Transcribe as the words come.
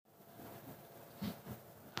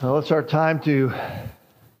Well, it's our time to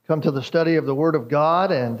come to the study of the Word of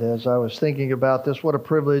God, and as I was thinking about this, what a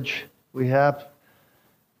privilege we have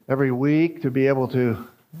every week to be able to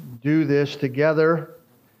do this together.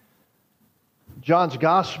 John's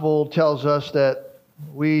Gospel tells us that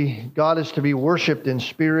God is to be worshiped in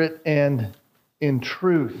spirit and in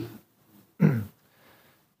truth.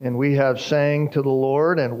 And we have sang to the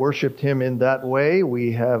Lord and worshiped Him in that way.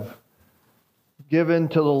 We have given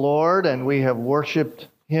to the Lord and we have worshiped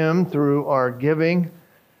Him through our giving.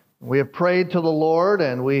 We have prayed to the Lord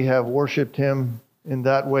and we have worshiped Him in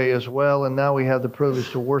that way as well. And now we have the privilege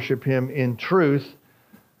to worship Him in truth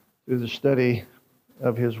through the study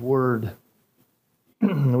of His Word.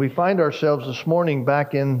 We find ourselves this morning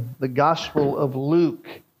back in the Gospel of Luke.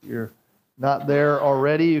 If you're not there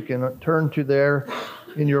already, you can turn to there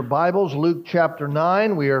in your Bibles. Luke chapter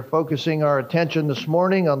 9. We are focusing our attention this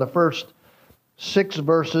morning on the first 6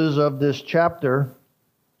 verses of this chapter.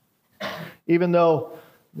 Even though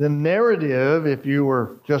the narrative, if you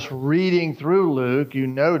were just reading through Luke, you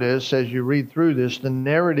notice as you read through this, the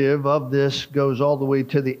narrative of this goes all the way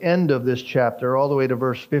to the end of this chapter, all the way to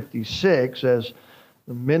verse 56, as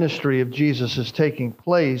the ministry of Jesus is taking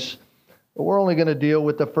place. But we're only going to deal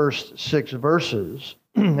with the first 6 verses.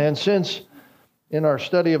 And since in our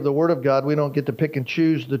study of the Word of God, we don't get to pick and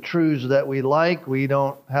choose the truths that we like, we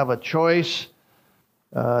don't have a choice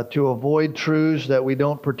to avoid truths that we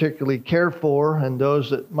don't particularly care for and those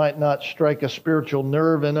that might not strike a spiritual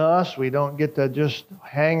nerve in us. We don't get to just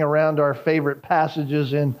hang around our favorite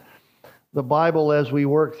passages in the Bible as we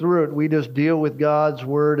work through it. We just deal with God's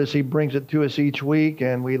Word as He brings it to us each week,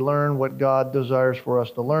 and we learn what God desires for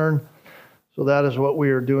us to learn. So that is what we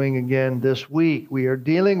are doing again this week. We are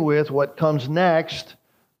dealing with what comes next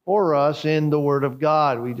for us in the Word of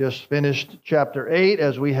God. We just finished chapter 8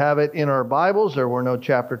 as we have it in our Bibles. There were no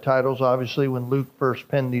chapter titles, obviously, when Luke first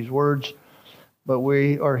penned these words, but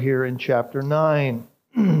we are here in chapter 9.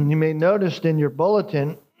 You may notice in your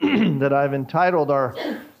bulletin that I've entitled our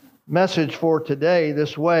message for today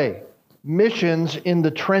this way: Missions in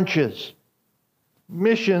the Trenches.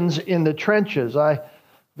 Missions in the Trenches. I've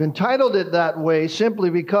entitled it that way simply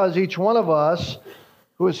because each one of us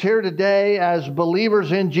who is here today as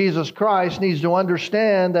believers in Jesus Christ needs to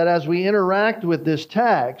understand that as we interact with this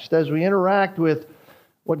text, as we interact with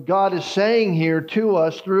what God is saying here to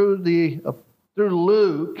us through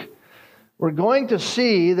Luke, we're going to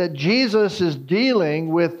see that Jesus is dealing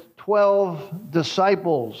with 12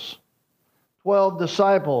 disciples. 12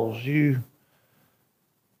 disciples. You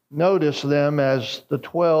notice them as the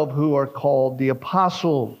 12 who are called the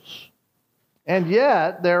apostles. And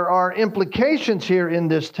yet, there are implications here in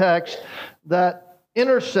this text that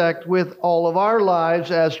intersect with all of our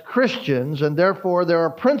lives as Christians, and therefore there are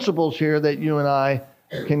principles here that you and I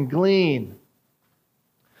can glean.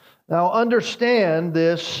 Now, understand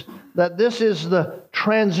this, that this is the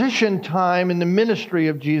transition time in the ministry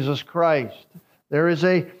of Jesus Christ. There is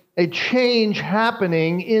a change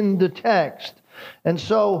happening in the text. And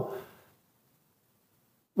so,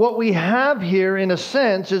 what we have here, in a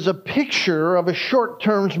sense, is a picture of a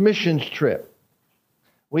short-term missions trip.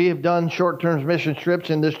 We have done short-term missions trips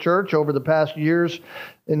in this church over the past years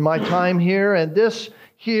in my time here, and this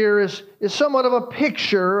here is somewhat of a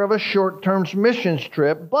picture of a short-term missions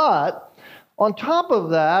trip, but on top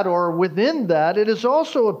of that, or within that, it is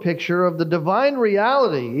also a picture of the divine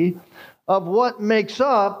reality of what makes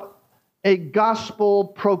up a gospel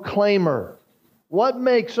proclaimer. What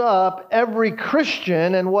makes up every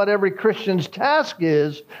Christian and what every Christian's task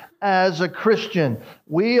is as a Christian.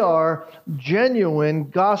 We are genuine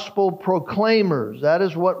gospel proclaimers. That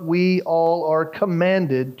is what we all are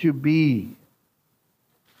commanded to be.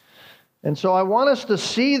 And so I want us to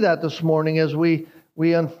see that this morning as we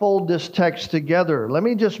unfold this text together. Let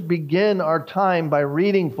me just begin our time by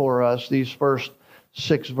reading for us these first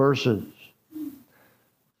 6 verses.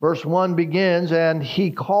 Verse 1 begins, "And He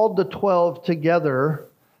called the 12 together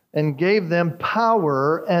and gave them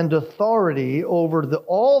power and authority over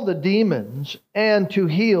all the demons and to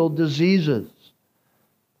heal diseases.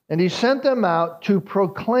 And He sent them out to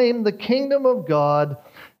proclaim the kingdom of God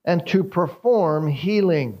and to perform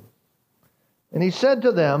healing. And He said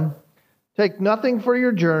to them, 'Take nothing for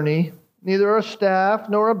your journey, neither a staff,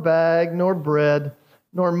 nor a bag, nor bread,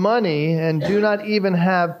 nor money, and do not even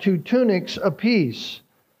have 2 tunics apiece.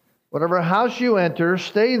 Whatever house you enter,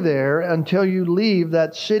 stay there until you leave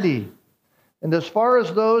that city. And as far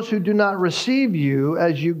as those who do not receive you,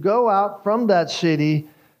 as you go out from that city,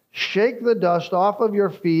 shake the dust off of your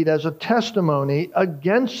feet as a testimony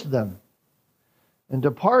against them.' And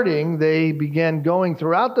departing, they began going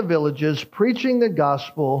throughout the villages, preaching the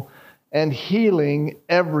gospel and healing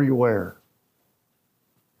everywhere.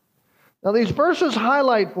 Now, these verses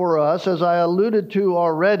highlight for us, as I alluded to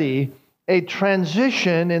already, a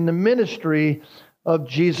transition in the ministry of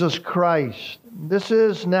Jesus Christ. This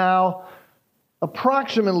is now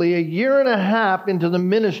approximately a year and a half into the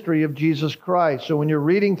ministry of Jesus Christ. So when you're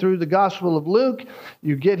reading through the Gospel of Luke,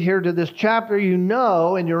 you get here to this chapter, you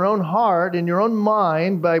know in your own heart, in your own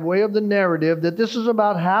mind, by way of the narrative, that this is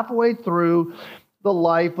about halfway through the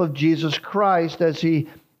life of Jesus Christ as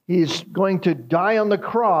He's going to die on the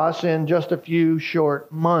cross in just a few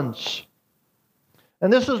short months.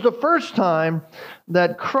 And this is the first time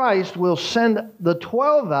that Christ will send the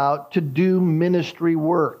 12 out to do ministry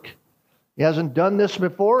work. He hasn't done this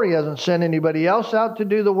before. He hasn't sent anybody else out to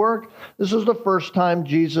do the work. This is the first time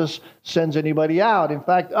Jesus sends anybody out. In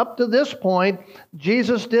fact, up to this point,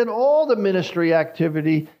 Jesus did all the ministry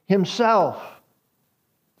activity himself.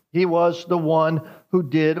 He was the one who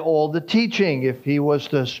did all the teaching. If he was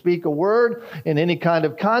to speak a word in any kind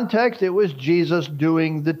of context, it was Jesus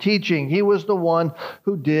doing the teaching. He was the one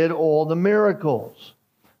who did all the miracles.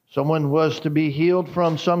 Someone was to be healed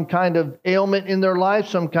from some kind of ailment in their life,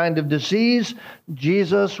 some kind of disease,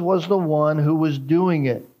 Jesus was the one who was doing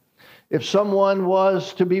it. If someone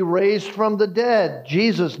was to be raised from the dead,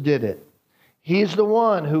 Jesus did it. He's the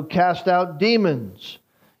one who cast out demons.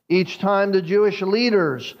 Each time the Jewish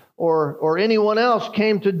leaders or anyone else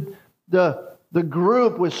came to the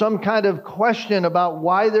group with some kind of question about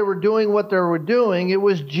why they were doing what they were doing, it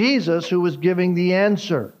was Jesus who was giving the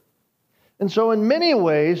answer. And so in many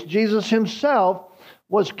ways, Jesus himself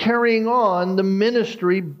was carrying on the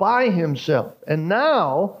ministry by himself. And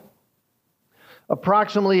now,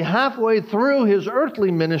 approximately halfway through his earthly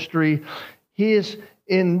ministry, he is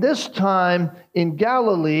in this time in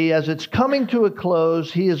Galilee, as it's coming to a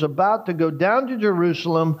close. He is about to go down to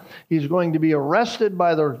Jerusalem. He's going to be arrested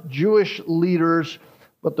by the Jewish leaders,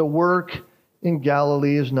 but the work in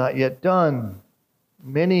Galilee is not yet done.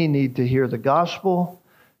 Many need to hear the gospel.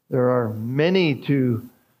 There are many to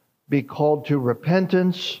be called to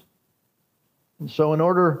repentance. And so in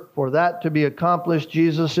order for that to be accomplished,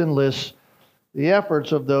 Jesus enlists the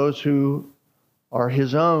efforts of those who are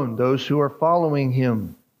his own, those who are following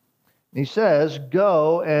him. He says,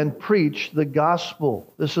 go and preach the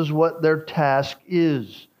gospel. This is what their task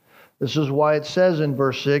is. This is why it says in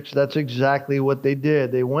verse 6, that's exactly what they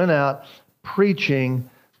did. They went out preaching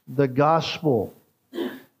the gospel.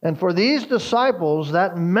 And for these disciples,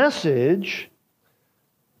 that message,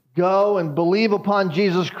 go and believe upon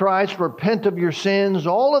Jesus Christ, repent of your sins,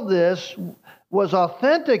 all of this was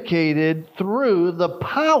authenticated through the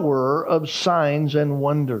power of signs and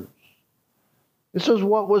wonders. This is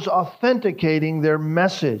what was authenticating their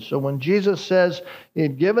message. So when Jesus says he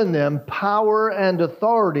had given them power and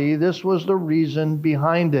authority, this was the reason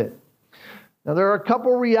behind it. Now there are a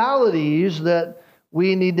couple realities that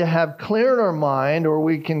we need to have clear in our mind, or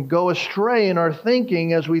we can go astray in our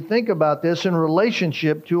thinking as we think about this in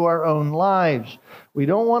relationship to our own lives. We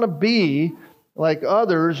don't want to be like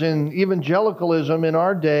others in evangelicalism in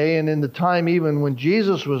our day and in the time even when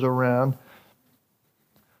Jesus was around,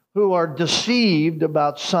 who are deceived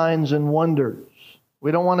about signs and wonders.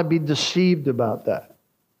 We don't want to be deceived about that.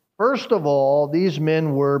 First of all, these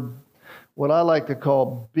men were what I like to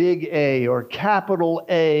call big A or capital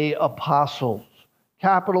A apostles.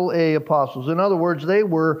 Capital A apostles. In other words, they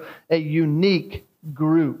were a unique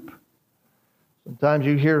group. Sometimes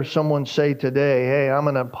you hear someone say today, hey, I'm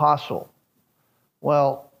an apostle.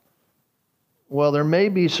 Well, there may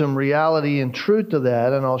be some reality and truth to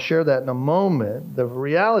that, and I'll share that in a moment. The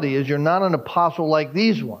reality is you're not an apostle like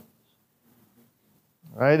these ones.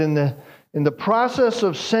 Right? In the process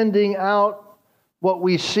of sending out what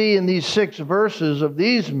we see in these 6 verses of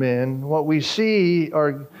these men, what we see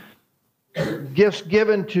are gifts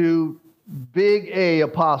given to big A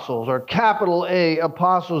apostles, or capital A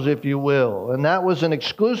apostles, if you will. And that was an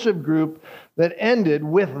exclusive group that ended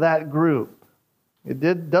with that group.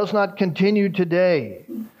 It does not continue today.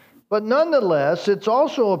 But nonetheless, it's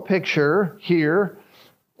also a picture here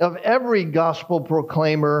of every gospel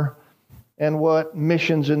proclaimer and what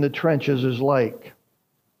missions in the trenches is like.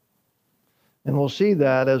 And we'll see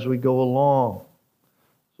that as we go along.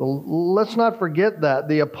 So let's not forget that.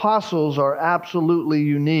 The apostles are absolutely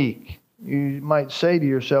unique. You might say to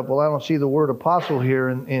yourself, well, I don't see the word apostle here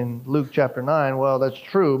in Luke chapter 9. Well, that's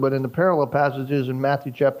true, but in the parallel passages in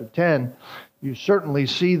Matthew chapter 10, you certainly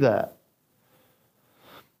see that.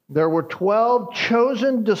 There were 12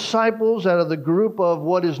 chosen disciples out of the group of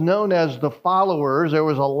what is known as the followers. There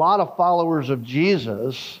was a lot of followers of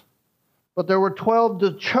Jesus, but there were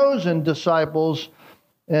 12 chosen disciples,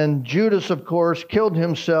 And Judas, of course, killed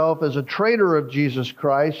himself as a traitor of Jesus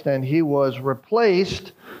Christ, and he was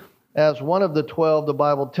replaced as one of the 12, the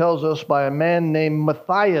Bible tells us, by a man named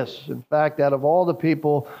Matthias. In fact, out of all the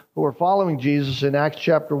people who were following Jesus in Acts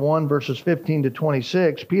chapter 1, verses 15 to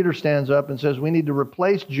 26, Peter stands up and says, we need to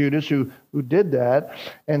replace Judas, who did that,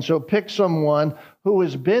 and so pick someone who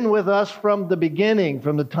has been with us from the beginning,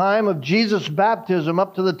 from the time of Jesus' baptism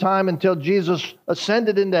up to the time until Jesus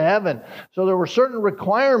ascended into heaven. So there were certain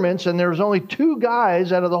requirements, and there was only 2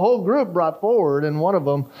 guys out of the whole group brought forward, and one of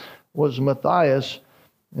them was Matthias.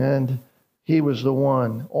 And he was the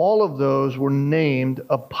one. All of those were named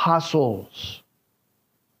apostles.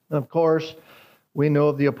 And of course, we know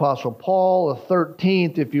of the Apostle Paul, the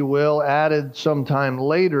 13th, if you will, added sometime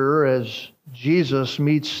later as Jesus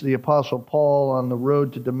meets the Apostle Paul on the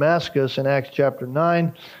road to Damascus in Acts chapter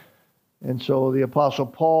 9. And so the Apostle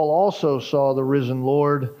Paul also saw the risen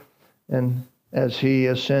Lord, and as he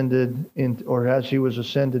was ascended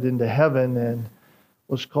into heaven, and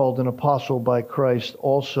was called an apostle by Christ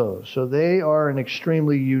also. So they are an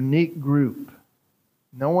extremely unique group.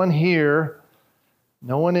 No one here,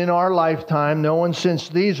 no one in our lifetime, no one since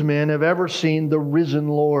these men have ever seen the risen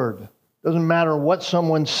Lord. Doesn't matter what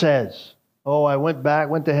someone says. Oh, I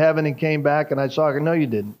went to heaven and came back and I saw him. No, you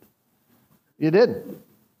didn't. You didn't.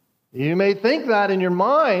 You may think that in your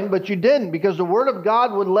mind, but you didn't, because the Word of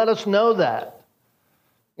God would let us know that.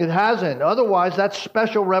 It hasn't. Otherwise, that's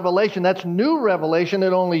special revelation. That's new revelation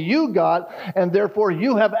that only you got, and therefore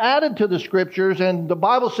you have added to the Scriptures, and the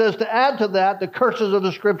Bible says to add to that, the curses of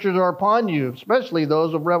the Scriptures are upon you, especially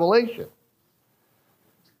those of Revelation.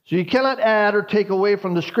 So you cannot add or take away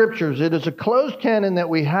from the Scriptures. It is a closed canon that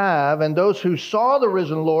we have, and those who saw the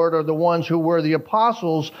risen Lord are the ones who were the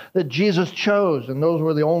apostles that Jesus chose, and those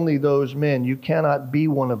were only those men. You cannot be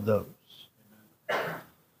one of those.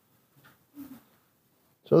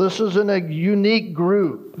 So this is a unique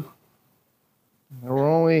group. There were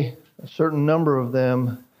only a certain number of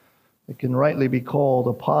them that can rightly be called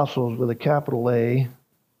apostles with a capital A.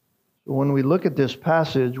 So when we look at this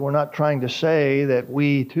passage, we're not trying to say that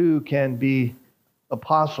we too can be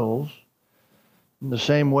apostles in the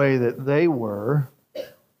same way that they were.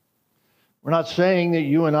 We're not saying that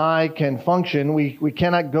you and I can function. We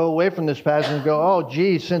cannot go away from this passage and go, oh,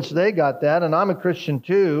 gee, since they got that, and I'm a Christian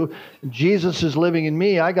too, Jesus is living in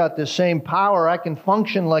me, I got this same power, I can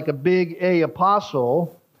function like a big A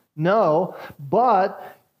apostle. No,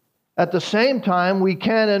 but at the same time, we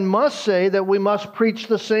can and must say that we must preach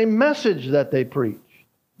the same message that they preached.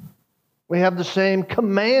 We have the same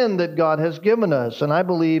command that God has given us, and I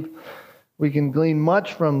believe we can glean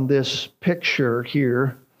much from this picture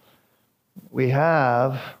here we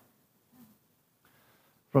have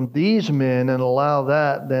from these men, and allow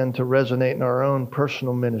that then to resonate in our own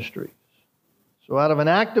personal ministries. So out of an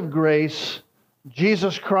act of grace,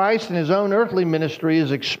 Jesus Christ in his own earthly ministry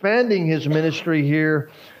is expanding his ministry here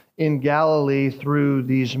in Galilee through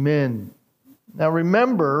these men. Now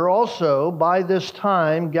remember also, by this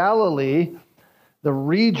time, Galilee, the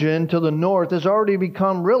region to the north, has already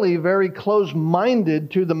become really very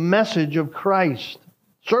close-minded to the message of Christ.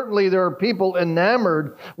 Certainly there are people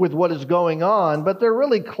enamored with what is going on, but they're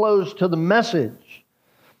really closed to the message.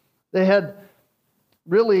 They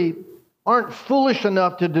aren't foolish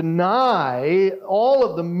enough to deny all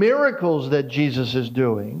of the miracles that Jesus is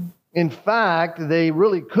doing. In fact, they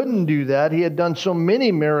really couldn't do that. He had done so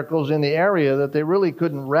many miracles in the area that they really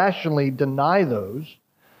couldn't rationally deny those.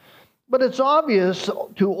 But it's obvious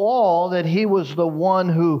to all that he was the one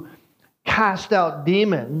who cast out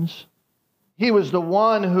demons. He was the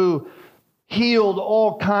one who healed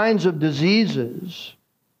all kinds of diseases.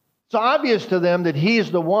 It's obvious to them that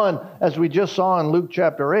he's the one, as we just saw in Luke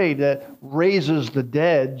chapter 8, that raises the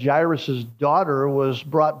dead. Jairus' daughter was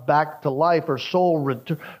brought back to life. Her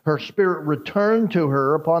spirit returned to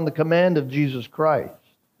her upon the command of Jesus Christ.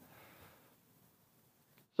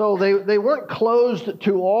 So they weren't closed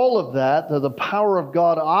to all of that, to the power of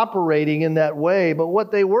God operating in that way. But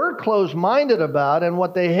what they were closed-minded about, and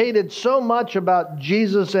what they hated so much about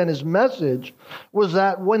Jesus and his message, was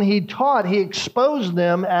that when he taught, he exposed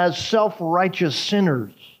them as self-righteous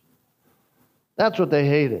sinners. That's what they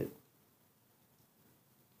hated.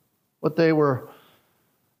 What they were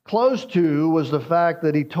close to was the fact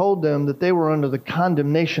that he told them that they were under the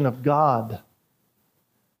condemnation of God.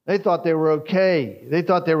 They thought they were okay. They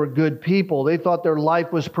thought they were good people. They thought their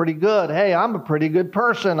life was pretty good. Hey, I'm a pretty good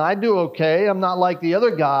person. I do okay. I'm not like the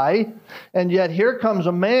other guy. And yet here comes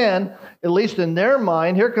a man, at least in their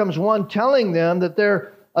mind, here comes one telling them that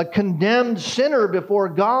they're a condemned sinner before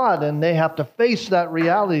God, and they have to face that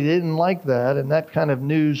reality. They didn't like that, and that kind of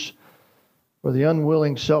news For the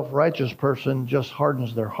unwilling, self-righteous person just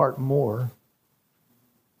hardens their heart more.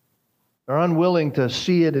 They're unwilling to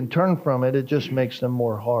see it and turn from it. It just makes them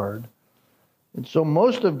more hard. And so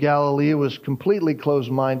most of Galilee was completely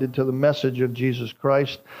closed-minded to the message of Jesus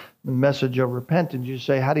Christ, the message of repentance. You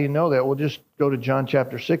say, how do you know that? Well, just go to John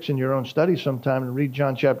chapter 6 in your own study sometime and read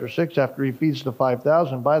John chapter 6 after he feeds the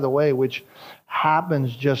 5,000, by the way, which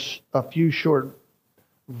happens just a few short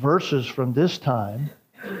verses from this time.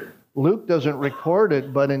 Luke doesn't record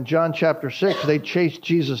it, but in John chapter 6, they chase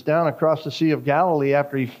Jesus down across the Sea of Galilee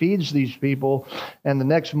after he feeds these people. And the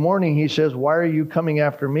next morning he says, why are you coming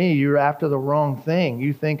after me? You're after the wrong thing.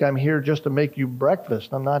 You think I'm here just to make you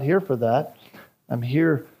breakfast. I'm not here for that. I'm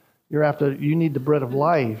here. You need the bread of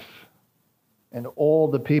life. And all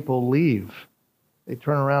the people leave. They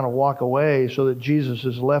turn around and walk away so that Jesus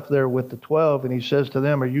is left there with the 12. And he says to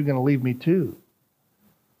them, are you going to leave me too?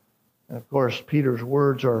 And of course, Peter's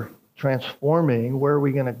words are transforming. Where are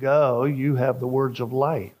we going to go? You have the words of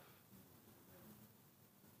life.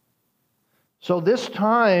 So this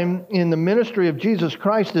time in the ministry of Jesus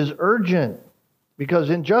Christ is urgent, because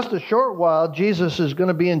in just a short while, Jesus is going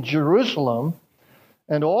to be in Jerusalem,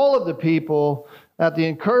 and all of the people, at the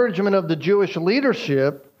encouragement of the Jewish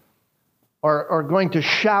leadership, are going to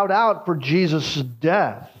shout out for Jesus'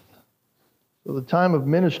 death. So the time of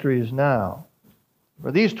ministry is now.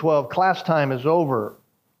 For these 12, class time is over.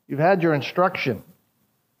 You've had your instruction.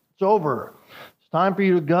 It's over. It's time for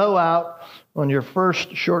you to go out on your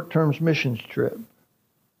first short-term missions trip.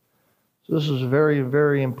 So this is a very,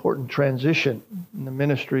 very important transition in the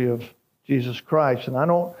ministry of Jesus Christ. And I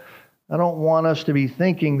don't want us to be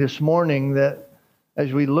thinking this morning that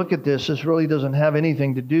as we look at this, this really doesn't have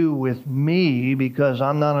anything to do with me because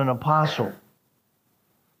I'm not an apostle.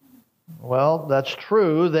 Well, that's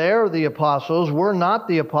true. They're the apostles. We're not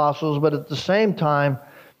the apostles, but at the same time,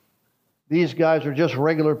 these guys are just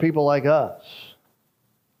regular people like us.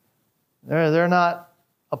 They're not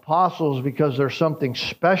apostles because they're something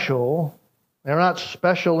special. They're not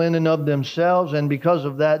special in and of themselves, and because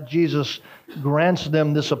of that, Jesus grants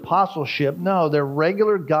them this apostleship. No, they're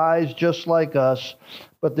regular guys just like us,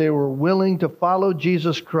 but they were willing to follow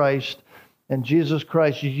Jesus Christ, and Jesus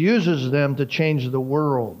Christ uses them to change the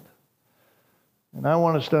world. And I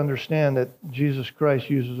want us to understand that Jesus Christ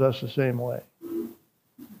uses us the same way.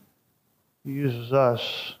 He uses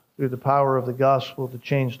us through the power of the gospel to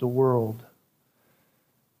change the world.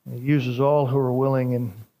 And He uses all who are willing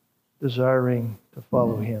and desiring to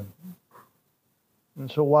follow Him. And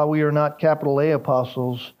so while we are not capital A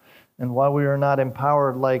apostles, and while we are not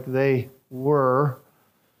empowered like they were,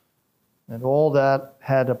 and all that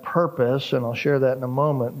had a purpose, and I'll share that in a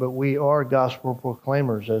moment, but we are gospel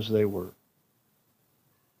proclaimers as they were.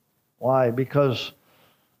 Why? Because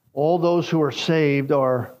all those who are saved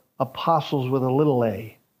are apostles with a little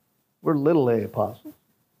a. We're little a apostles.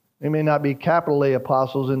 We may not be capital A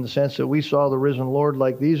apostles in the sense that we saw the risen Lord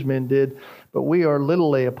like these men did, but we are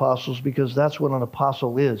little a apostles because that's what an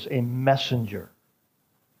apostle is, a messenger.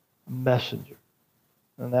 A messenger.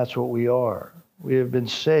 And that's what we are. We have been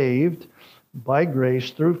saved by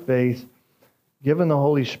grace through faith, given the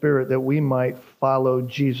Holy Spirit that we might follow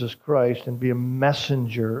Jesus Christ and be a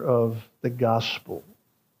messenger of the gospel.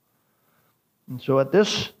 And so at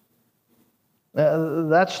this,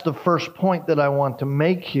 that's the first point that I want to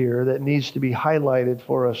make here that needs to be highlighted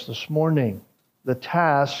for us this morning. The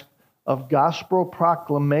task of gospel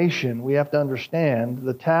proclamation, we have to understand,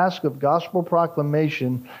 the task of gospel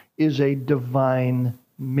proclamation is a divine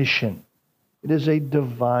mission. It is a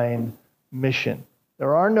divine mission.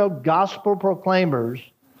 There are no gospel proclaimers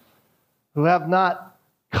who have not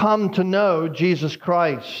come to know Jesus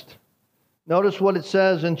Christ. Notice what it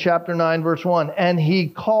says in chapter 9, verse 1. And He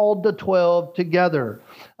called the 12 together.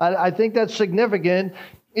 I think that's significant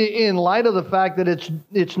in light of the fact that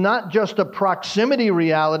it's not just a proximity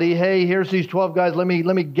reality. Hey, here's these 12 guys. Let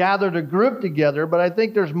me gather the group together. But I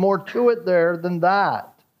think there's more to it there than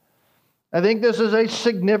that. I think this is a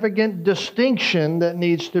significant distinction that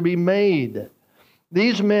needs to be made.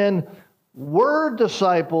 These men were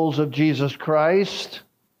disciples of Jesus Christ.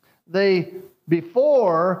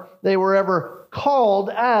 Before they were ever called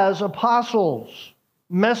as apostles,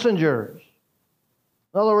 messengers.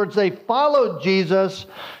 In other words, they followed Jesus.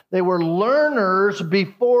 They were learners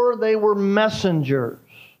before they were messengers.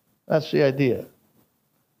 That's the idea.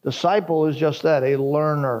 Disciple is just that, a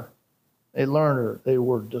learner. A learner. They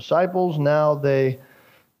were disciples, now they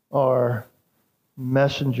are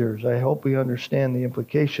messengers. I hope we understand the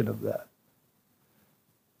implication of that.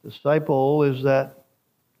 Disciple is that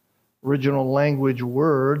original language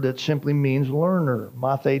word that simply means learner.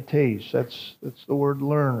 Mathetes. That's the word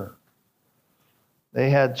learner. They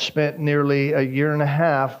had spent nearly a year and a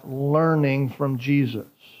half learning from Jesus.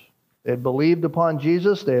 They had believed upon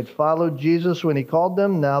Jesus. They had followed Jesus when He called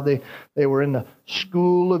them. Now they were in the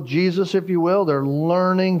school of Jesus, if you will. They're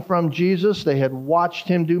learning from Jesus. They had watched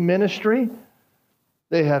Him do ministry.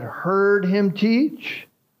 They had heard Him teach.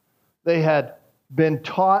 They had been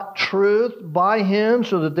taught truth by Him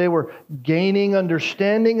so that they were gaining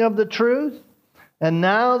understanding of the truth. And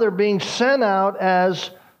now they're being sent out as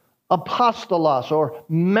apostolos, or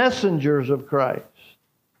messengers of Christ.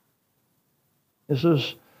 This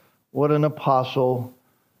is what an apostle,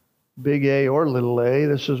 big A or little a,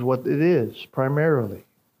 this is what it is primarily.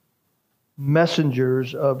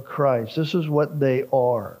 Messengers of Christ. This is what they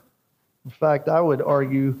are. In fact, I would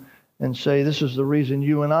argue and say this is the reason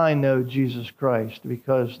you and I know Jesus Christ,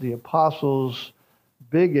 because the apostles,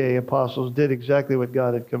 big A apostles, did exactly what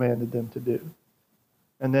God had commanded them to do.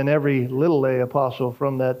 And then every little a apostle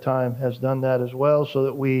from that time has done that as well, so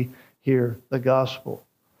that we hear the gospel.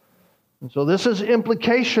 And so this is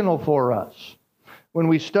implicational for us. When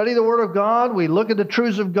we study the Word of God, we look at the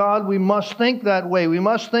truths of God, we must think that way. We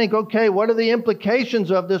must think, okay, what are the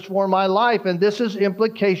implications of this for my life? And this is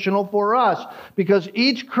implicational for us. Because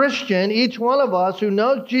each Christian, each one of us who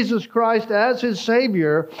knows Jesus Christ as his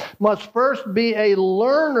Savior, must first be a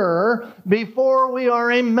learner before we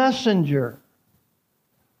are a messenger.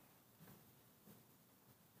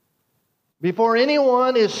 Before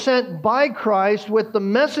anyone is sent by Christ with the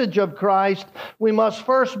message of Christ, we must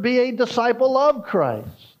first be a disciple of Christ.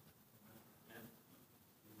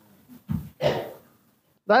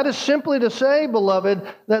 That is simply to say, beloved,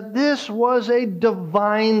 that this was a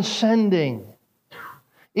divine sending.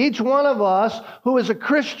 Each one of us who is a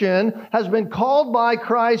Christian has been called by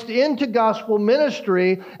Christ into gospel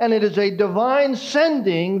ministry, and it is a divine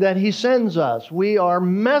sending that He sends us. We are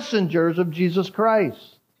messengers of Jesus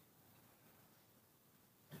Christ.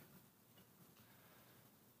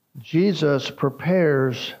 Jesus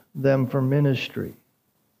prepares them for ministry.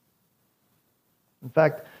 In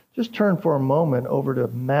fact, just turn for a moment over to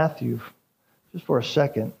Matthew, just for a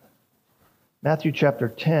second. Matthew chapter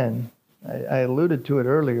 10. I alluded to it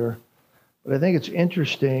earlier, but I think it's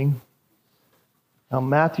interesting how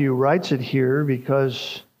Matthew writes it here,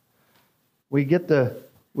 because we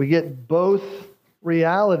get both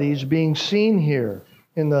realities being seen here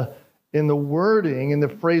in the wording, in the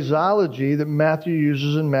phraseology that Matthew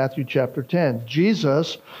uses in Matthew chapter 10.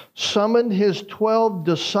 Jesus summoned His 12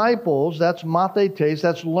 disciples, that's mathetes,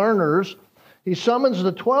 that's learners. He summons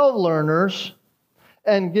the 12 learners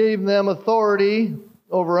and gave them authority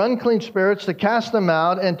over unclean spirits to cast them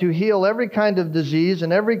out and to heal every kind of disease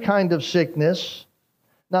and every kind of sickness.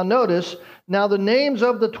 Now notice, now the names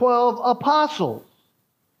of the 12 apostles.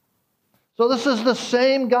 So this is the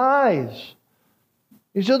same guys.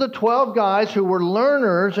 These are the 12 guys who were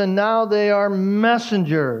learners, and now they are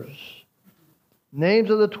messengers. Names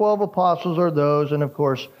of the 12 apostles are those, and of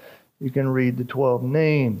course, you can read the 12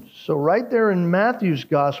 names. So right there in Matthew's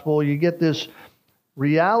gospel, you get this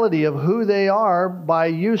reality of who they are by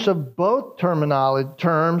use of both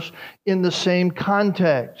terms in the same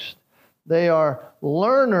context. They are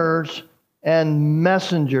learners and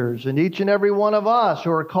messengers. And each and every one of us who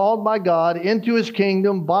are called by God into His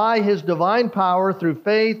kingdom by His divine power through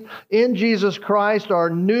faith in Jesus Christ are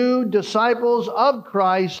new disciples of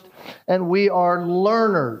Christ, and we are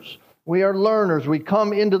learners. We are learners. We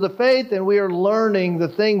come into the faith and we are learning the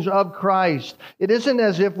things of Christ. It isn't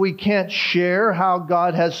as if we can't share how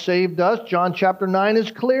God has saved us. John chapter 9 is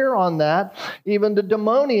clear on that. Even the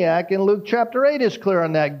demoniac in Luke chapter 8 is clear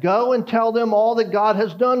on that. Go and tell them all that God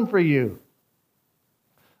has done for you.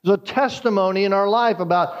 There's a testimony in our life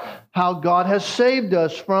about how God has saved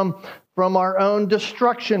us from our own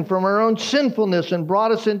destruction, from our own sinfulness, and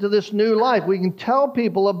brought us into this new life. We can tell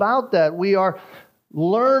people about that. We are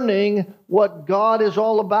learning what God is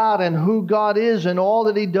all about and who God is and all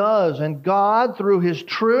that He does. And God, through His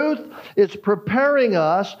truth, is preparing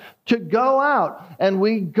us to go out. And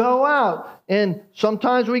we go out, and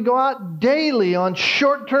sometimes we go out daily on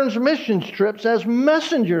short-term mission trips as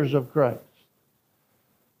messengers of Christ.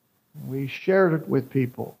 We share it with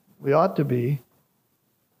people. We ought to be.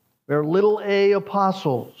 They're little a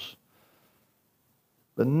apostles.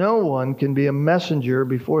 But no one can be a messenger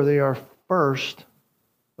before they are first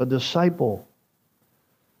a disciple.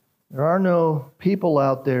 There are no people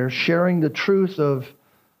out there sharing the truth of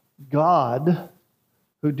God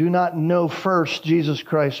who do not know first Jesus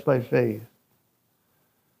Christ by faith.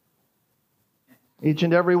 Each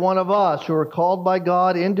and every one of us who are called by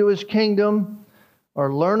God into His kingdom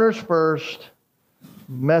are learners first,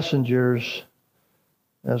 messengers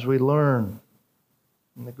as we learn.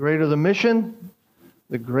 And the greater the mission,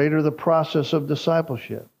 the greater the process of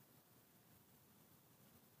discipleship.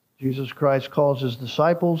 Jesus Christ calls his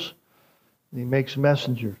disciples, and he makes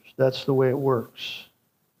messengers. That's the way it works.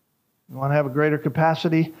 You want to have a greater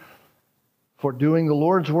capacity for doing the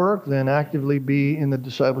Lord's work, then actively be in the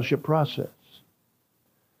discipleship process.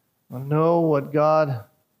 Want to know what God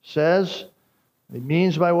says, what he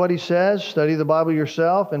means by what he says? Study the Bible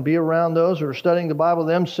yourself and be around those who are studying the Bible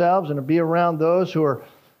themselves, and to be around those who are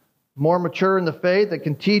more mature in the faith that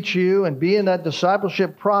can teach you, and be in that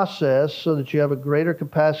discipleship process so that you have a greater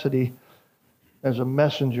capacity as a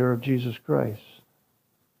messenger of Jesus Christ.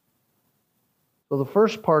 So the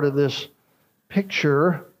first part of this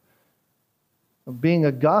picture of being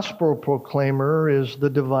a gospel proclaimer is the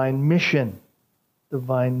divine mission.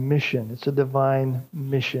 Divine mission. It's a divine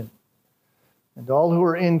mission. And all who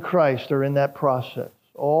are in Christ are in that process.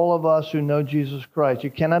 All of us who know Jesus Christ.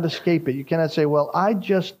 You cannot escape it. You cannot say, well, I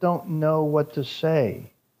just don't know what to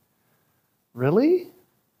say. Really?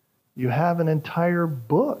 You have an entire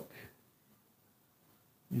book.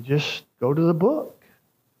 You just go to the book.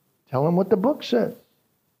 Tell them what the book says.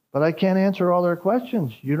 But I can't answer all their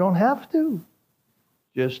questions. You don't have to.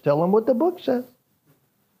 Just tell them what the book says.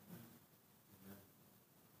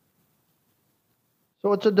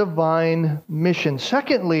 So it's a divine mission.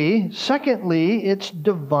 Secondly, it's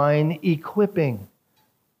divine equipping.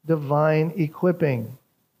 Divine equipping.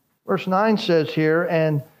 Verse 9 says here,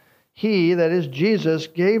 and he, that is Jesus,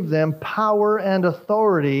 gave them power and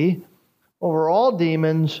authority over all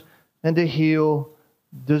demons and to heal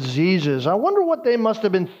diseases. I wonder what they must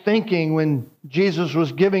have been thinking when Jesus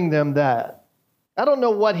was giving them that. I don't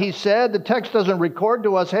know what he said. The text doesn't record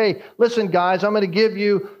to us, hey, listen, guys, I'm going to give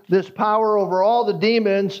you this power over all the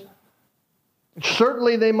demons.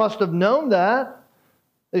 Certainly they must have known that.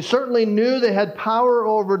 They certainly knew they had power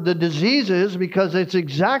over the diseases, because it's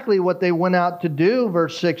exactly what they went out to do,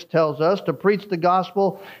 verse 6 tells us, to preach the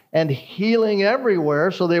gospel and healing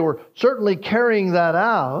everywhere. So they were certainly carrying that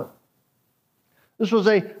out. This was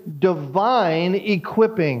a divine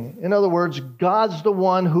equipping. In other words, God's the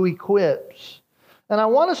one who equips. And I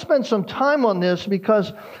want to spend some time on this,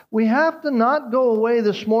 because we have to not go away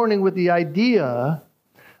this morning with the idea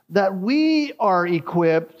that we are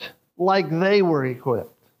equipped like they were equipped.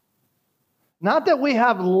 Not that we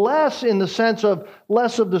have less, in the sense of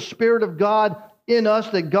less of the Spirit of God in us,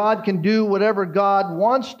 that God can do whatever God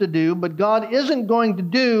wants to do, but God isn't going to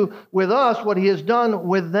do with us what he has done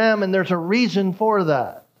with them, and there's a reason for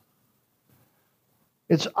that.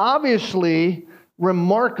 It's obviously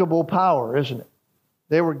remarkable power, isn't it?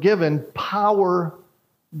 They were given power,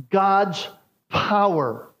 God's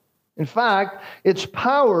power. In fact, it's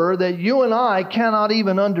power that you and I cannot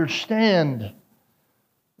even understand.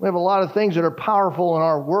 We have a lot of things that are powerful in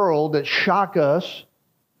our world that shock us.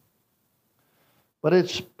 But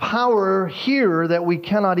it's power here that we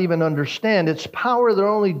cannot even understand. It's power that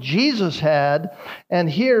only Jesus had. And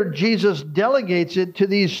here Jesus delegates it to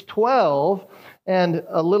these 12. And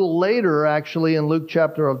a little later, actually, in Luke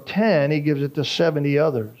chapter 10, he gives it to 70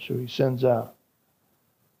 others who he sends out.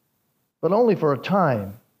 But only for a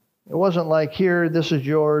time. It wasn't like, here, this is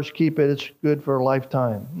yours, keep it, it's good for a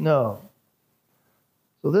lifetime. No.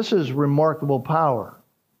 So this is remarkable power.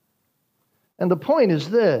 And the point is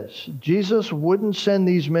this: Jesus wouldn't send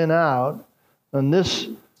these men out on this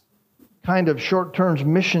kind of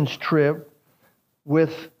short-term missions trip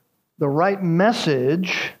with the right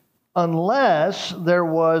message unless there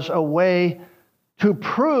was a way to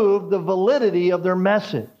prove the validity of their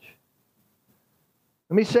message.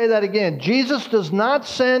 Let me say that again. Jesus does not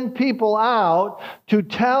send people out to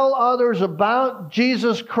tell others about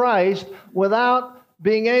Jesus Christ without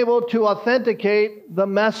being able to authenticate the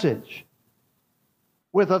message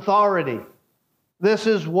with authority. This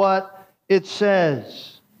is what it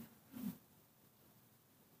says.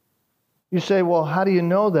 You say, well, how do you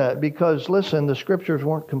know that? Because, listen, the scriptures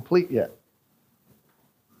weren't complete yet.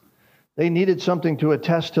 They needed something to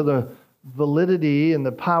attest to the validity and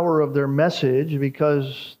the power of their message,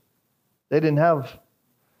 because they didn't have,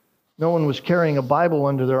 no one was carrying a Bible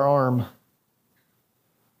under their arm.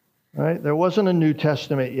 Right? There wasn't a New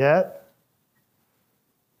Testament yet.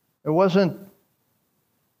 There wasn't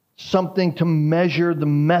something to measure the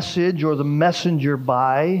message or the messenger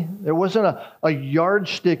by. There wasn't a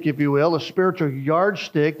yardstick, if you will, a spiritual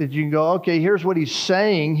yardstick that you can go, okay, here's what he's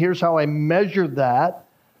saying, here's how I measured that.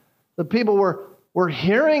 The people were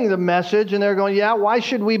hearing the message and they're going, yeah, why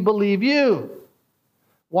should we believe you?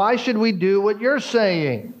 Why should we do what you're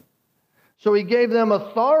saying? So he gave them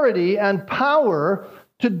authority and power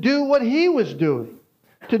to do what he was doing,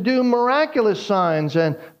 to do miraculous signs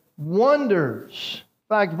and wonders.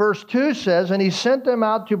 fact, verse 2 says, and he sent them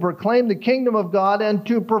out to proclaim the kingdom of God and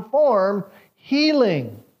to perform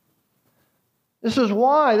healing. This is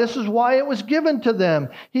why it was given to them.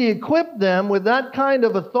 He equipped them with that kind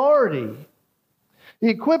of authority. He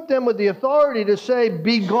equipped them with the authority to say,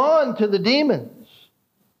 "Be gone" to the demons,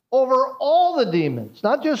 over all the demons,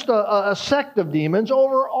 not just a sect of demons,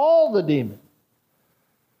 over all the demons.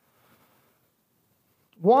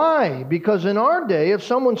 Why? Because in our day, if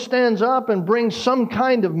someone stands up and brings some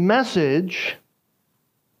kind of message,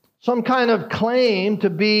 some kind of claim to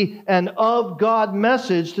be an of God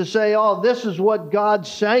message, to say, oh, this is what God's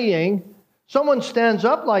saying, someone stands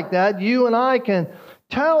up like that, you and I can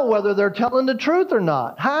tell whether they're telling the truth or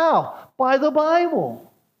not. How? By the Bible.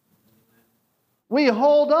 We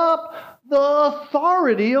hold up the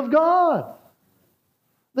authority of God.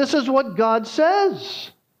 This is what God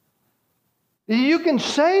says. You can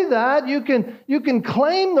say that, you can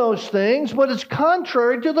claim those things, but it's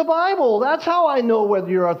contrary to the Bible. That's how I know whether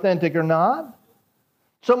you're authentic or not.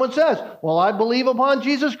 Someone says, well, I believe upon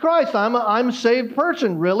Jesus Christ. I'm a saved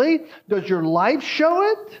person. Really? Does your life show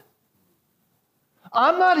it?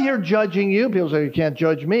 I'm not here judging you. People say, you can't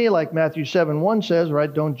judge me, like Matthew 7:1 says,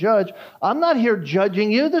 right? Don't judge. I'm not here judging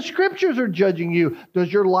you. The Scriptures are judging you.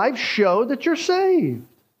 Does your life show that you're saved?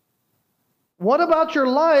 What about your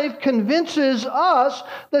life convinces us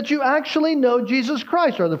that you actually know Jesus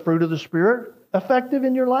Christ? Are the fruit of the Spirit effective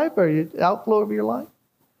in your life? Are you outflow of your life?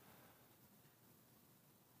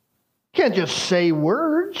 You can't just say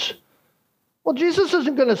words. Well, Jesus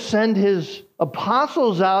isn't going to send his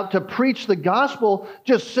apostles out to preach the gospel,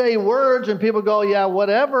 just say words and people go, yeah,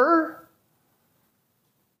 whatever.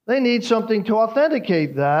 They need something to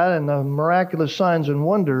authenticate that, and the miraculous signs and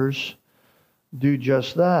wonders do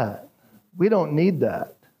just that. We don't need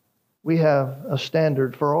that. We have a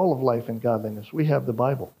standard for all of life and godliness. We have the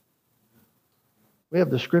Bible. We have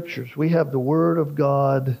the Scriptures. We have the Word of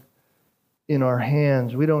God in our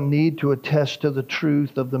hands. We don't need to attest to the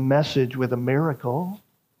truth of the message with a miracle.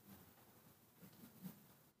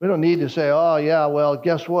 We don't need to say, oh, yeah, well,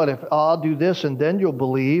 guess what? If I'll do this and then you'll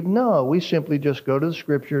believe. No, we simply just go to the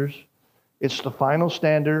Scriptures. It's the final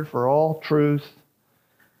standard for all truth.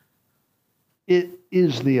 It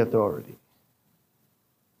is the authority.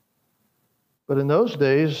 But in those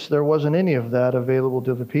days, there wasn't any of that available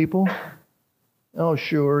to the people. Oh,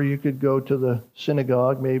 sure, you could go to the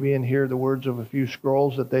synagogue maybe and hear the words of a few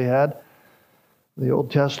scrolls that they had, the Old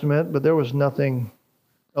Testament, but there was nothing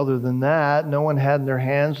other than that. No one had in their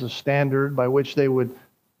hands the standard by which they would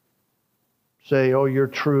say, oh, you're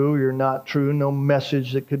true, you're not true. No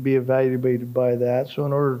message that could be evaluated by that. So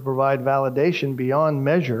in order to provide validation beyond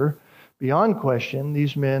measure, beyond question,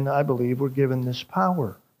 these men, I believe, were given this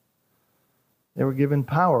power. They were given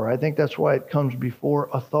power. I think that's why it comes before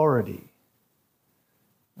authority.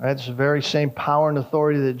 Right? It's the very same power and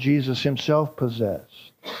authority that Jesus himself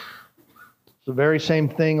possessed. It's the very same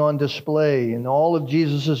thing on display in all of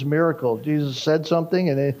Jesus' miracles. Jesus said something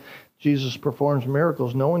and Jesus performs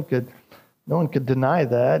miracles. No one could deny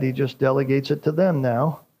that. He just delegates it to them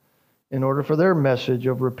now in order for their message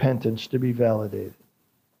of repentance to be validated.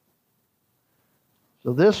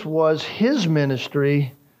 So this was his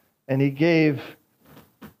ministry, and he gave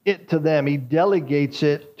it to them. He delegates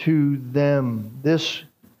it to them.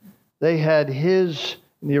 They had his,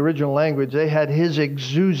 in the original language, they had his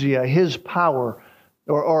exousia, his power,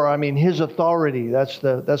 or his authority. That's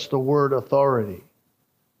the word authority.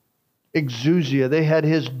 Exousia. They had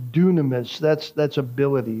his dunamis. That's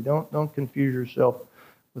ability. Don't confuse yourself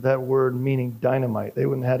with that word meaning dynamite. They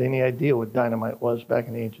wouldn't have had any idea what dynamite was back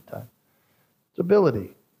in the ancient time. It's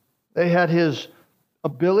ability. They had his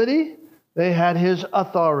ability. They had his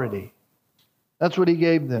authority. That's what he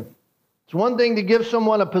gave them. It's one thing to give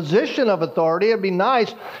someone a position of authority. It'd be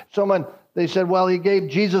nice. They said, well,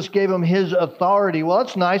 Jesus gave him his authority. Well,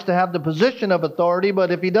 it's nice to have the position of authority,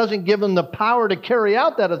 but if he doesn't give them the power to carry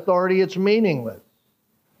out that authority, it's meaningless.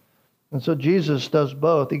 And so Jesus does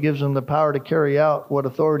both. He gives them the power to carry out what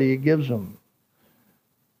authority he gives them.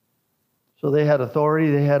 So they had authority,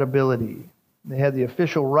 they had ability. They had the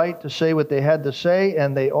official right to say what they had to say,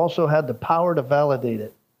 and they also had the power to validate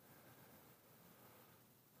it.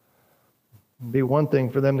 It'd be one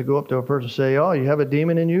thing for them to go up to a person and say, oh, you have a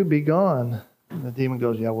demon in you? Be gone. And the demon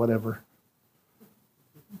goes, yeah, whatever.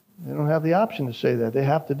 They don't have the option to say that. They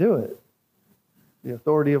have to do it. The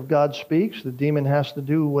authority of God speaks. The demon has to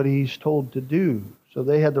do what he's told to do. So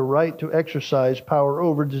they had the right to exercise power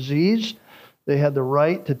over disease. They had the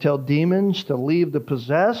right to tell demons to leave the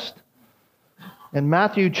possessed. And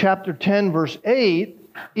Matthew chapter 10, verse 8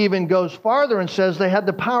 even goes farther and says they had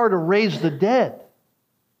the power to raise the dead.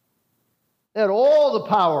 They had all the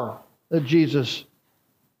power that Jesus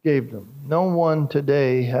gave them. No one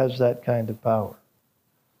today has that kind of power.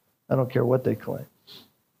 I don't care what they claim.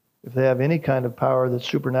 If they have any kind of power that's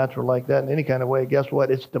supernatural like that in any kind of way, guess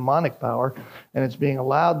what? It's demonic power, and it's being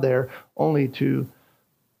allowed there only to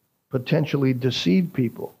potentially deceive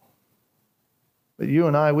people. But you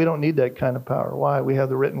and I, we don't need that kind of power. Why? We have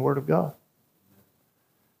the written Word of God.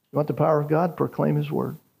 You want the power of God? Proclaim His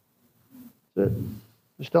Word. That's it.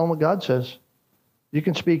 Just tell them what God says. You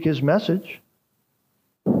can speak His message,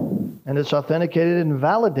 and it's authenticated and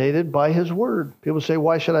validated by His Word. People say,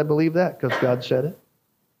 why should I believe that? Because God said it.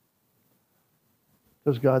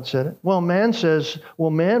 Because God said it. Well, man says,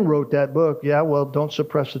 man wrote that book. Yeah, well, don't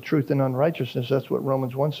suppress the truth in unrighteousness. That's what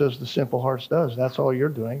Romans 1 says the simple hearts does. That's all you're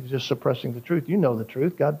doing, is just suppressing the truth. You know the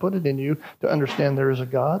truth. God put it in you to understand there is a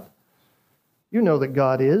God. You know that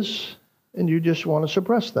God is, and you just want to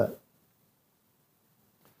suppress that.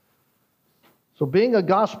 So being a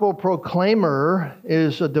gospel proclaimer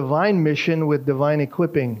is a divine mission with divine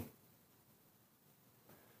equipping.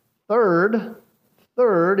 Third,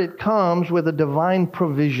 it comes with a divine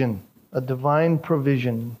provision. A divine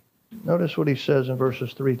provision. Notice what he says in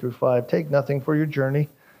verses 3 through 5. Take nothing for your journey.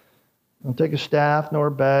 Don't take a staff, nor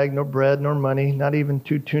a bag, nor bread, nor money, not even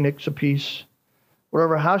 2 tunics apiece.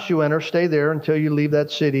 Whatever house you enter, stay there until you leave that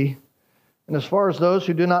city. And as far as those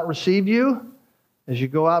who do not receive you, as you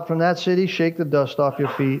go out from that city, shake the dust off your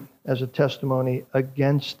feet as a testimony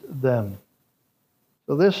against them.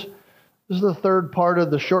 So this is the third part of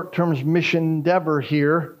the short-term mission endeavor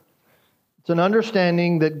here. It's an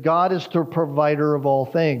understanding that God is the provider of all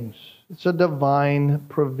things. It's a divine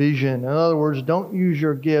provision. In other words, don't use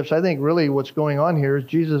your gifts. I think really what's going on here is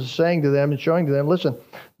Jesus is saying to them and showing to them, listen,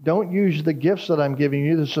 don't use the gifts that I'm giving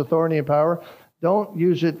you, this authority and power. Don't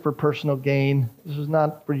use it for personal gain. This is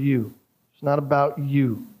not for you. It's not about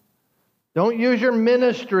you. Don't use your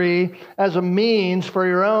ministry as a means for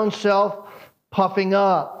your own self-puffing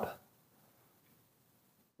up.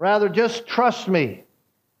 Rather, just trust me.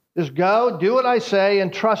 Just go, do what I say,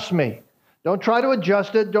 and trust me. Don't try to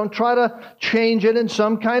adjust it. Don't try to change it in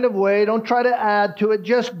some kind of way. Don't try to add to it.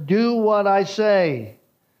 Just do what I say.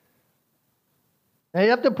 Now, you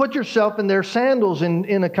have to put yourself in their sandals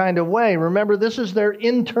in a kind of way. Remember, this is their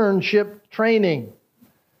internship training,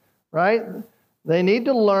 right? They need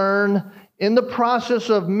to learn in the process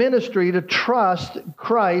of ministry to trust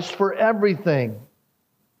Christ for everything.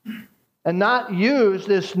 And not use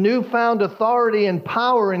this newfound authority and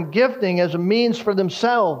power and gifting as a means for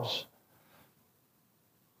themselves.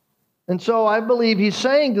 And so I believe he's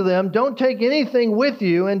saying to them, don't take anything with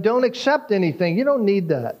you and don't accept anything. You don't need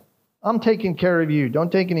that. I'm taking care of you.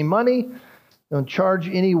 Don't take any money. Don't charge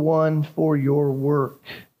anyone for your work.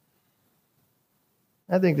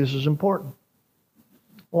 I think this is important.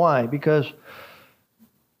 Why? Because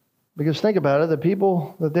think about it. The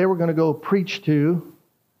people that they were going to go preach to,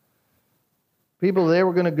 people they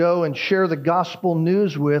were going to go and share the gospel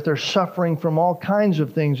news with, are suffering from all kinds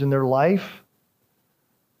of things in their life.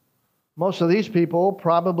 Most of these people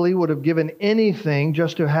probably would have given anything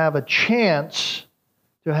just to have a chance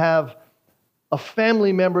to have a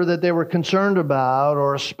family member that they were concerned about,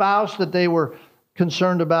 or a spouse that they were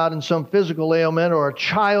concerned about in some physical ailment, or a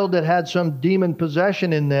child that had some demon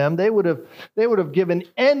possession in them. They would have given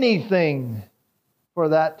anything for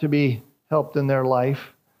that to be helped in their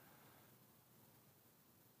life.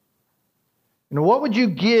 And what would you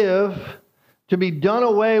give to be done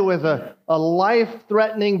away with a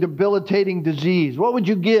life-threatening, debilitating disease? What would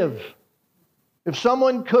you give? If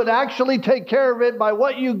someone could actually take care of it by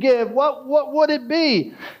what you give, what would it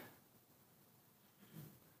be?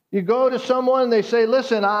 You go to someone and they say,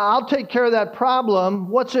 listen, I'll take care of that problem.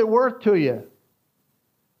 What's it worth to you?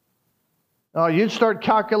 Oh, you'd start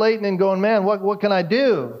calculating and going, man, what can I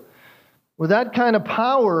do? With that kind of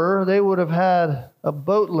power, they would have had a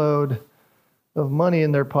boatload of money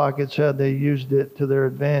in their pockets had they used it to their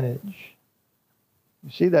advantage. You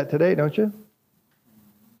see that today, don't you?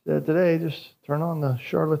 Today, just turn on the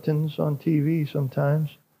charlatans on TV sometimes.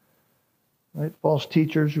 Right? False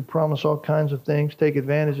teachers who promise all kinds of things, take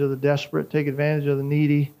advantage of the desperate, take advantage of the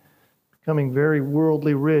needy, becoming very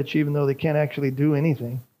worldly rich even though they can't actually do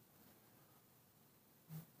anything.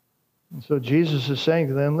 And so Jesus is saying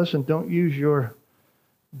to them, listen, don't use your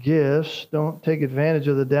gifts, don't take advantage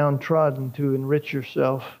of the downtrodden to enrich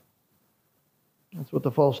yourself. That's what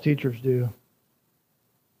the false teachers do.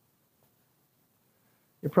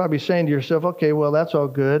 You're probably saying to yourself, okay, well, that's all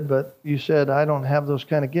good, but you said I don't have those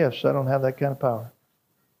kind of gifts. I don't have that kind of power.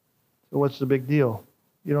 So what's the big deal?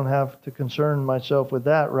 You don't have to concern myself with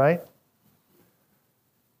that, right?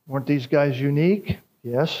 Weren't these guys unique?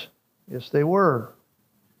 Yes. Yes, they were.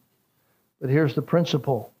 But here's the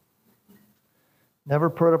principle. Never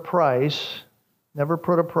put a price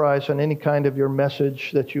on any kind of your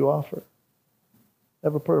message that you offer.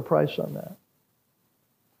 Never put a price on that.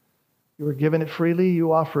 You were given it freely,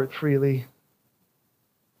 you offer it freely.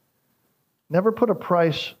 Never put a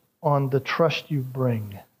price on the trust you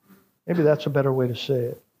bring. Maybe that's a better way to say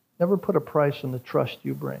it. Never put a price on the trust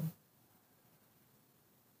you bring.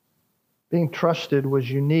 Being trusted was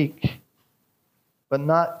unique, but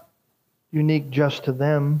not unique just to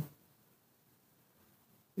them.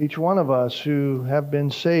 Each one of us who have been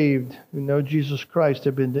saved, who know Jesus Christ,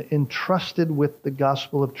 have been entrusted with the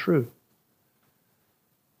gospel of truth.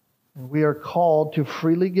 And we are called to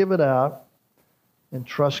freely give it out and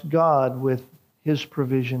trust God with His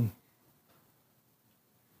provision.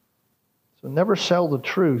 So never sell the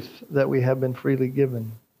truth that we have been freely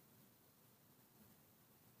given.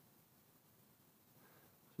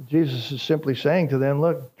 Jesus is simply saying to them,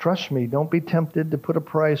 look, trust me. Don't be tempted to put a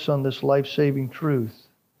price on this life-saving truth.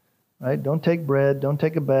 Right? Don't take bread. Don't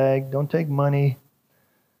take a bag. Don't take money.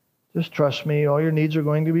 Just trust me. All your needs are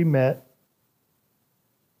going to be met.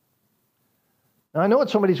 Now, I know what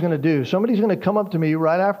somebody's going to do. Somebody's going to come up to me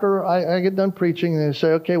right after I get done preaching and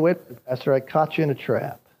say, okay, wait, Pastor, I caught you in a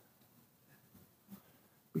trap.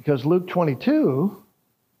 Because Luke 22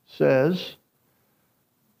 says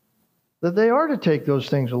that they are to take those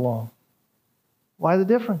things along. Why the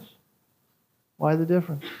difference? Why the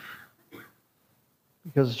difference?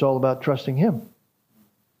 Because it's all about trusting Him.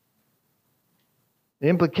 The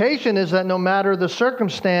implication is that no matter the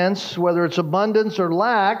circumstance, whether it's abundance or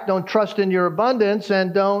lack, don't trust in your abundance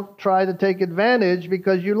and don't try to take advantage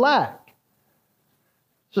because you lack.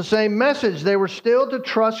 It's the same message. They were still to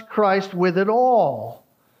trust Christ with it all.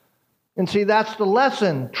 And see, that's the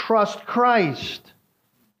lesson. Trust Christ.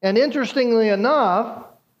 And interestingly enough,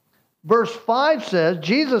 verse 5 says,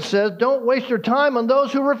 Jesus says, don't waste your time on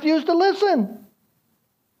those who refuse to listen.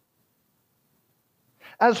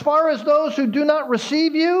 As far as those who do not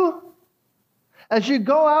receive you, as you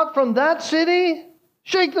go out from that city,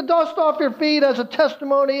 shake the dust off your feet as a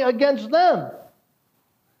testimony against them.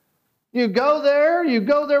 You go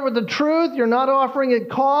there with the truth, you're not offering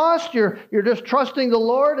it cost, you're just trusting the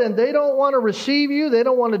Lord, and they don't want to receive you, they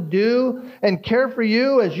don't want to do and care for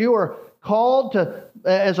you as you are called to,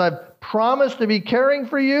 as I've promised to be caring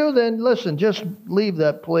for you, then listen, just leave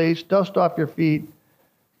that place, dust off your feet.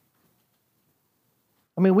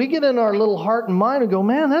 I mean, we get in our little heart and mind and go,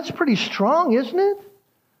 man, that's pretty strong, isn't it?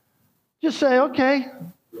 Just say, okay,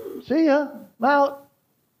 see ya, I'm out.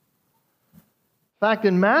 In fact,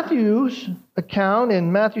 in Matthew's account,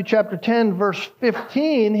 in Matthew chapter 10, verse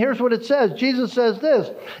 15, here's what it says. Jesus says this,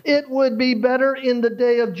 it would be better in the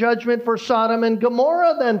day of judgment for Sodom and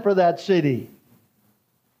Gomorrah than for that city.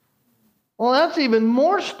 Well, that's even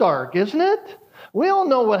more stark, isn't it? We all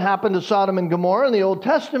know what happened to Sodom and Gomorrah in the Old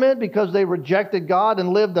Testament because they rejected God and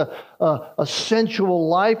lived a sensual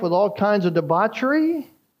life with all kinds of debauchery.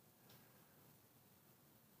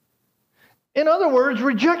 In other words,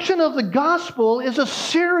 rejection of the gospel is a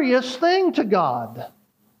serious thing to God.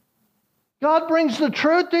 God brings the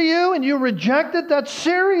truth to you and you reject it, that's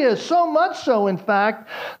serious. So much so, in fact,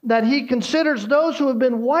 that He considers those who have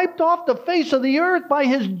been wiped off the face of the earth by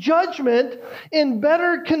His judgment in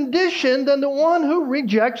better condition than the one who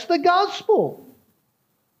rejects the gospel.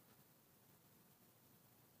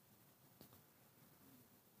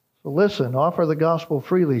 So listen, offer the gospel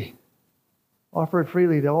freely. Offer it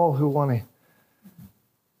freely to all who want to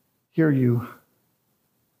hear you.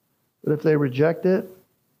 But if they reject it,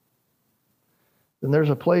 then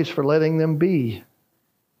there's a place for letting them be.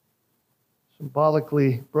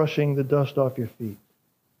 Symbolically brushing the dust off your feet.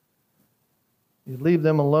 You leave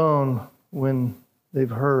them alone when they've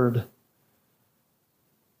heard.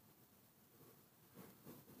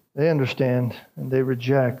 They understand and they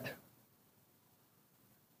reject.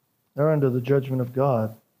 They're under the judgment of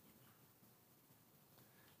God.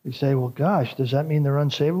 You say, well, gosh, does that mean they're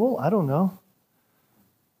unsavable? I don't know.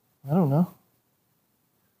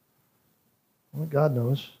 Only God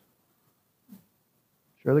knows.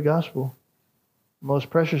 Share the gospel. The most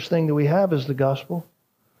precious thing that we have is the gospel.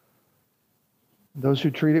 Those who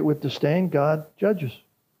treat it with disdain, God judges.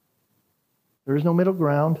 There is no middle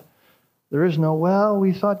ground. There is no, well,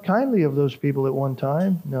 we thought kindly of those people at one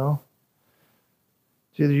time. No.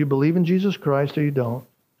 It's either you believe in Jesus Christ or you don't.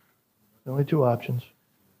 There's only two options.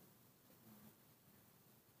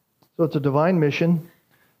 So it's a divine mission,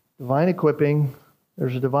 divine equipping,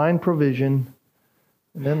 there's a divine provision,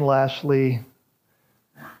 and then lastly,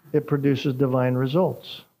 it produces divine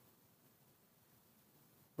results.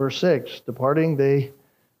 Verse 6, departing, they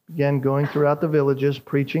began going throughout the villages,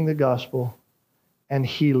 preaching the gospel and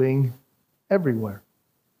healing everywhere.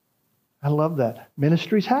 I love that.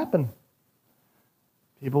 Ministries happen.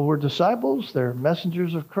 People were disciples. They're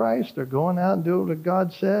messengers of Christ. They're going out and doing what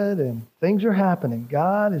God said, and things are happening.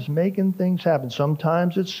 God is making things happen.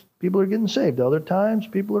 Sometimes it's people are getting saved. Other times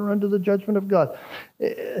people are under the judgment of God.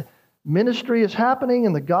 Ministry is happening,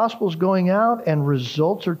 and the gospel is going out, and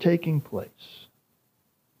results are taking place.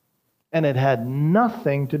 And it had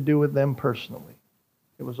nothing to do with them personally.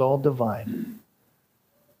 It was all divine.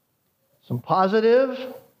 Some positive,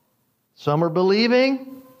 some are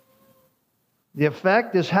believing. The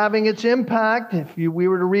effect is having its impact. If we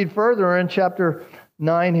were to read further in chapter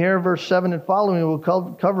 9 here, verse 7 and following, we'll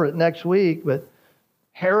cover it next week. But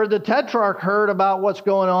Herod the Tetrarch heard about what's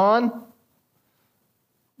going on.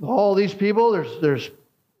 All these people, there's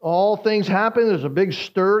all things happen. There's a big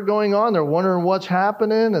stir going on. They're wondering what's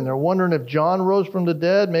happening, and they're wondering if John rose from the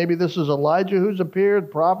dead. Maybe this is Elijah who's appeared.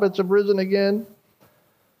 Prophets have risen again.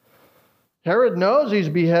 Herod knows he's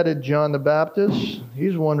beheaded John the Baptist.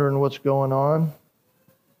 He's wondering what's going on.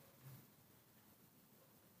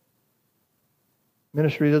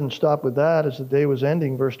 Ministry didn't stop with that. As the day was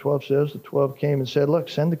ending, verse 12 says, the 12 came and said, look,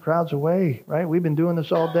 send the crowds away, right? We've been doing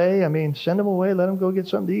this all day. Send them away. Let them go get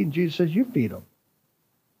something to eat. And Jesus says, you feed them.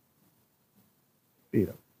 Feed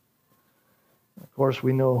them. Of course,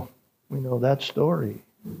 we know that story.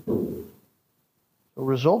 The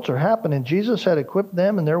results are happening. Jesus had equipped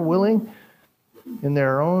them, and they're willing in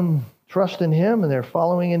their own trust in Him, and they're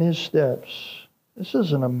following in His steps. This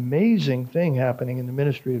is an amazing thing happening in the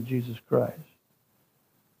ministry of Jesus Christ.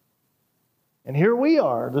 And here we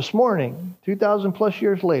are this morning, 2,000 plus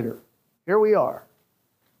years later. Here we are.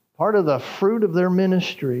 Part of the fruit of their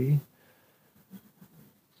ministry.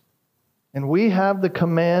 And we have the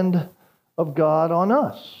command of God on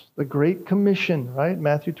us. The Great Commission, right?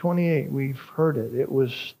 Matthew 28, we've heard it. It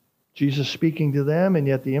was Jesus speaking to them, and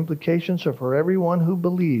yet the implications are for everyone who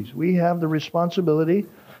believes. We have the responsibility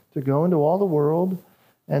to go into all the world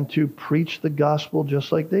and to preach the gospel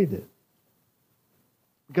just like they did.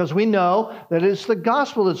 Because we know that it's the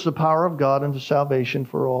gospel that's the power of God unto salvation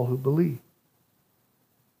for all who believe.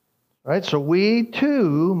 Right? So we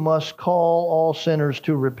too must call all sinners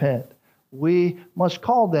to repent. We must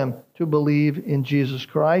call them to believe in Jesus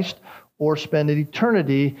Christ or spend an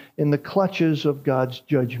eternity in the clutches of God's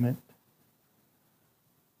judgment.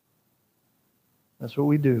 That's what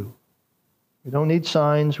we do. We don't need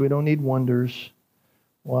signs. We don't need wonders.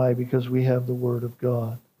 Why? Because we have the Word of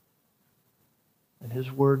God. And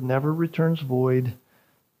His Word never returns void.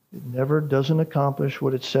 It never doesn't accomplish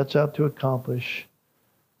what it sets out to accomplish.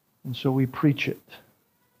 And so we preach it.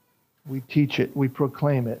 We teach it. We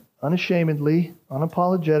proclaim it. Unashamedly,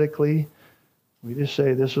 unapologetically. We just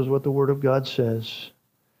say this is what the Word of God says.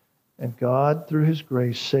 And God, through His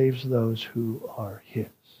grace, saves those who are His.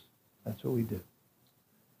 That's what we do.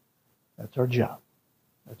 That's our job.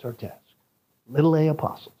 That's our task. Little A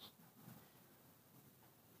apostles.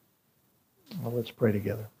 Well, let's pray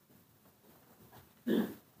together.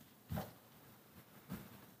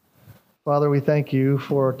 Father, we thank You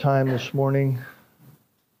for our time this morning.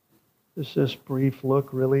 Just this brief look,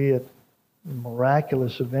 really, at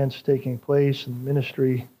miraculous events taking place in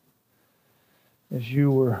ministry as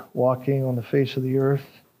You were walking on the face of the earth.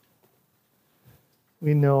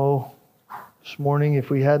 We know this morning, if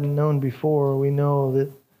we hadn't known before, we know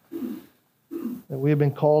that we have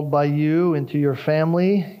been called by You into Your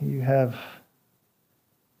family. You have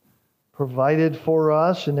provided for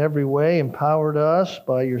us in every way, empowered us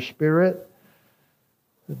by Your Spirit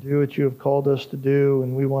to do what You have called us to do,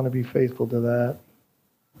 and we want to be faithful to that.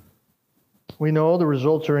 We know the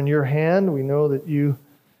results are in Your hand. We know that You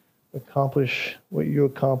accomplish what You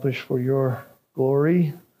accomplish for Your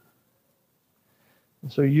glory.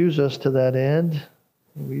 And so use us to that end,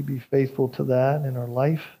 and we be faithful to that in our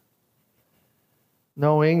life,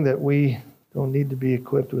 knowing that we don't need to be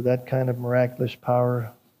equipped with that kind of miraculous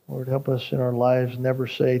power. Lord, help us in our lives never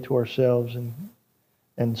say to ourselves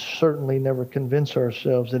and certainly never convince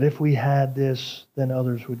ourselves that if we had this, then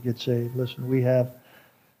others would get saved. Listen, we have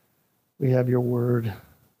Your Word.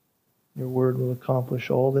 Your Word will accomplish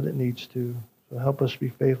all that it needs to. So help us be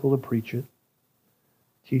faithful to preach it,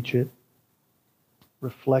 teach it,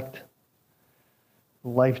 reflect the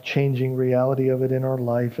life-changing reality of it in our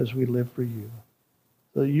life as we live for You.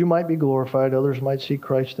 So that You might be glorified, others might see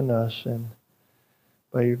Christ in us, and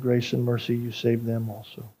by Your grace and mercy, You save them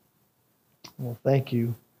also. And we'll thank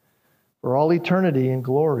You for all eternity and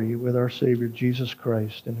glory with our Savior, Jesus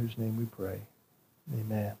Christ, in whose name we pray.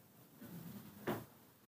 Amen.